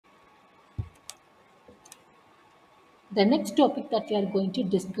The next topic that we are going to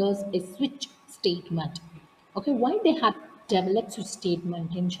discuss is switch statement. Okay, why they have developed switch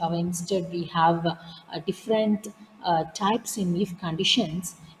statement in Java? Instead, we have different types in if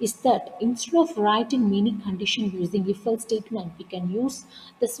conditions. Is that instead of writing many conditions using if else statement, we can use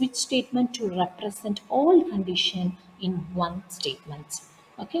the switch statement to represent all condition in one statement.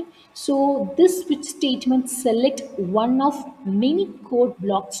 Okay, so this switch statement select one of many code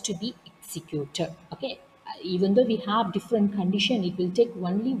blocks to be executed. Okay, even though we have different condition, it will take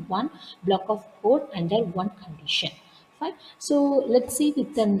only one block of code under one condition. Fine. So let's see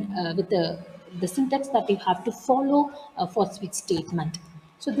with the syntax that we have to follow for switch statement.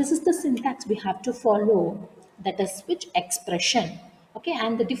 So this is the syntax we have to follow, that is switch expression. Okay,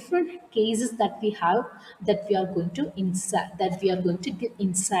 and the different cases that we have, that we are going to inside, that we are going to give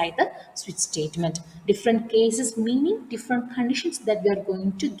inside the switch statement. Different cases meaning different conditions that we are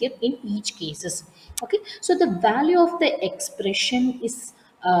going to give in each cases. Okay, so the value of the expression is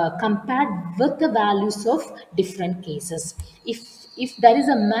compared with the values of different cases. If there is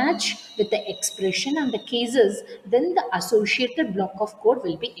a match with the expression and the cases, then the associated block of code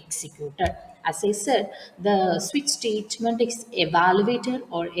will be executed. As I said, the switch statement is evaluated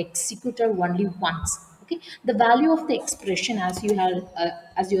or executed only once. Okay, the value of the expression, as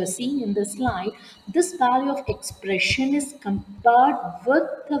you are seeing in the slide, this value of expression is compared with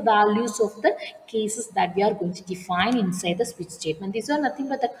the values of the cases that we are going to define inside the switch statement. These are nothing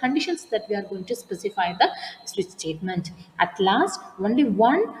but the conditions that we are going to specify the switch statement. At last, only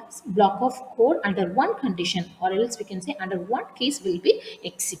one block of code under one condition, or else we can say under one case, will be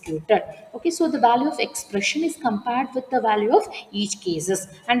executed. Okay, so the value of expression is compared with the value of each cases,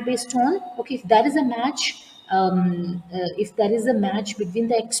 and based on, okay, if there is a match, if there is a match between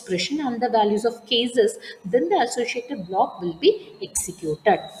the expression and the values of cases, then the associated block will be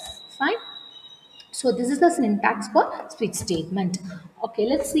executed. Fine. So this is the syntax for switch statement. Okay,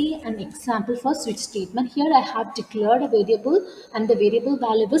 let's see an example for switch statement. Here I have declared a variable and the variable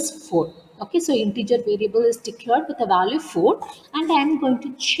value is 4. Okay, so integer variable is declared with a value 4, and I am going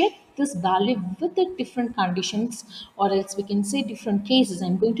to check this value with the different conditions, or else we can say different cases.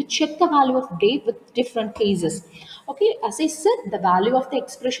 I'm going to check the value of day with different cases. Okay, as I said, the value of the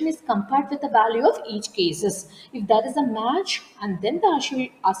expression is compared with the value of each cases. If there is a match, and then the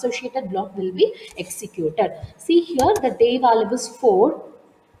associated block will be executed. See here, the day value is 4.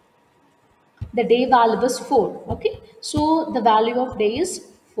 The day value is 4. Okay, so the value of day is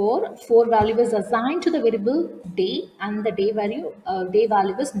 4. 4 value is assigned to the variable day, and the day value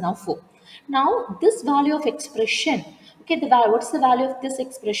is now 4. Now this value of expression, okay, the value, what's the value of this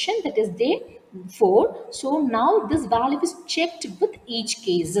expression? That is day 4. So now this value is checked with each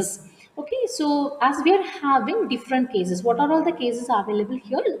cases. Okay, so as we are having different cases, what are all the cases available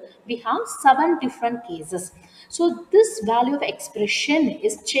here? We have 7 different cases. So this value of expression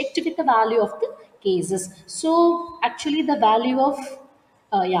is checked with the value of the cases. So actually the value of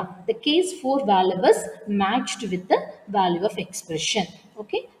the case 4 value was matched with the value of expression.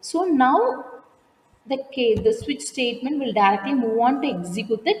 Okay, so now the switch statement will directly move on to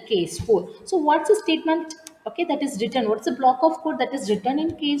execute the case 4. So what's the statement, okay, that is written? What's the block of code that is written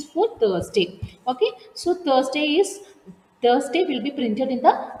in case for Thursday? Okay, so Thursday will be printed in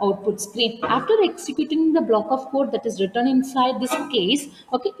the output screen. After executing the block of code that is written inside this case,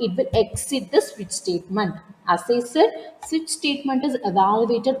 okay, it will exit the switch statement. As I said, switch statement is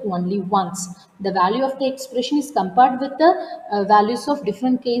evaluated only once. The value of the expression is compared with the values of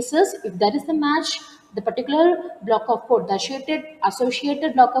different cases. If there is a match, the particular block of code, the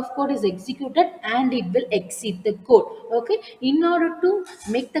associated block of code is executed and it will exit the code. Okay, in order to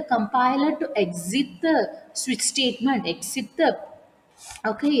make the compiler to exit the switch statement, exit the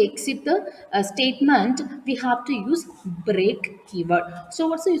statement, we have to use break keyword. So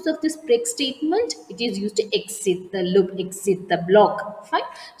what's the use of this break statement? It is used to exit the loop, exit the block. Fine.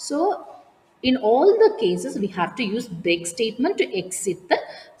 So in all the cases, we have to use break statement to exit the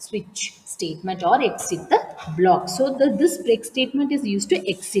switch statement or exit the block. So this break statement is used to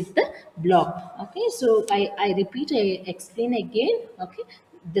exit the block. Okay, so I repeat, I explain again. Okay,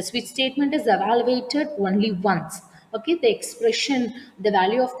 the switch statement is evaluated only once. Okay, the expression, the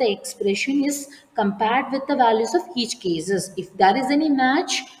value of the expression is compared with the values of each cases. If there is any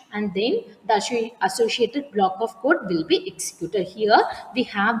match, and then the associated block of code will be executed. Here we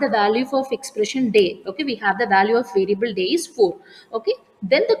have the value of expression day. Okay, we have the value of variable day is 4. Okay,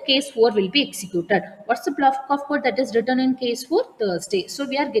 then the case 4 will be executed. What's the block of code that is written in case 4? Thursday. So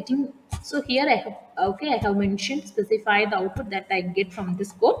we are getting So here I have, okay, I have mentioned specify the output that I get from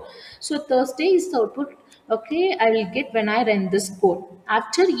this code. So Thursday is the output, okay, I will get when I run this code.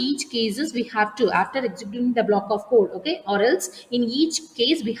 After each cases we have to, after executing the block of code, okay, or else in each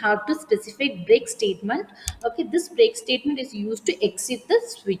case we have to specify break statement. Okay, this break statement is used to exit the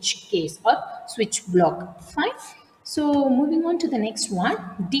switch case or switch block. Fine. So moving on to the next one,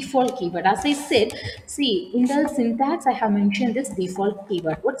 default keyword. As I said, see in the syntax I have mentioned this default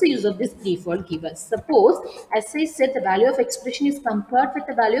keyword. What's the use of this default keyword? Suppose, as I said, the value of expression is compared with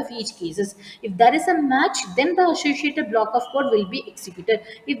the value of each cases. If there is a match, then the associated block of code will be executed.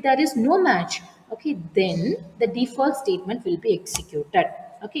 If there is no match, okay, then the default statement will be executed.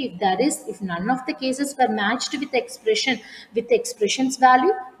 Okay, if that is, if none of the cases were matched with expression, with the expression's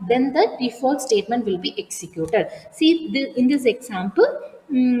value, then the default statement will be executed. See in this example,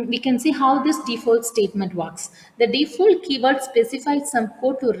 we can see how this default statement works. The default keyword specifies some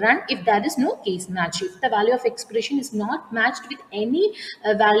code to run if there is no case match, if the value of expression is not matched with any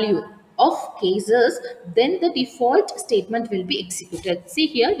value of cases, then the default statement will be executed. See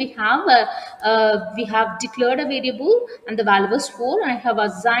here we have declared a variable and the value was 4. I have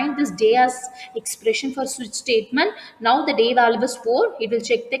assigned this day as expression for switch statement. Now the day value is 4. It will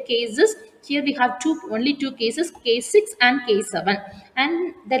check the cases. Here we have only two cases, case 6 and case 7,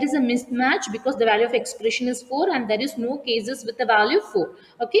 and there is a mismatch because the value of expression is 4 and there is no cases with the value 4.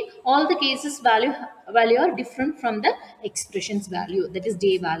 Okay, all the cases value are different from the expressions value, that is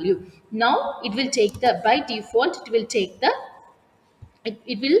day value. Now it will take the, by default it will take the,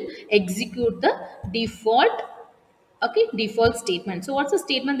 it will execute the default, okay, default statement. So what's the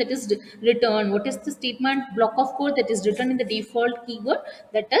statement that is returned? What is the statement block of code that is written in the default keyword?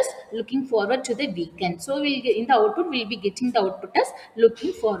 That is looking forward to the weekend. So we'll get in the output, we'll be getting the output as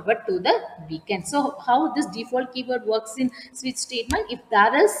looking forward to the weekend. So how this default keyword works in switch statement? If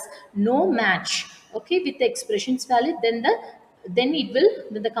there is no match, okay, with the expressions value, then it will,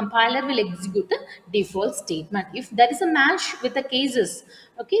 then the compiler will execute the default statement. If there is a match with the cases,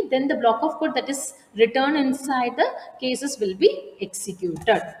 okay, then the block of code that is written inside the cases will be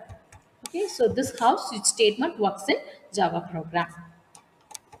executed. Okay, so this how switch statement works in Java program.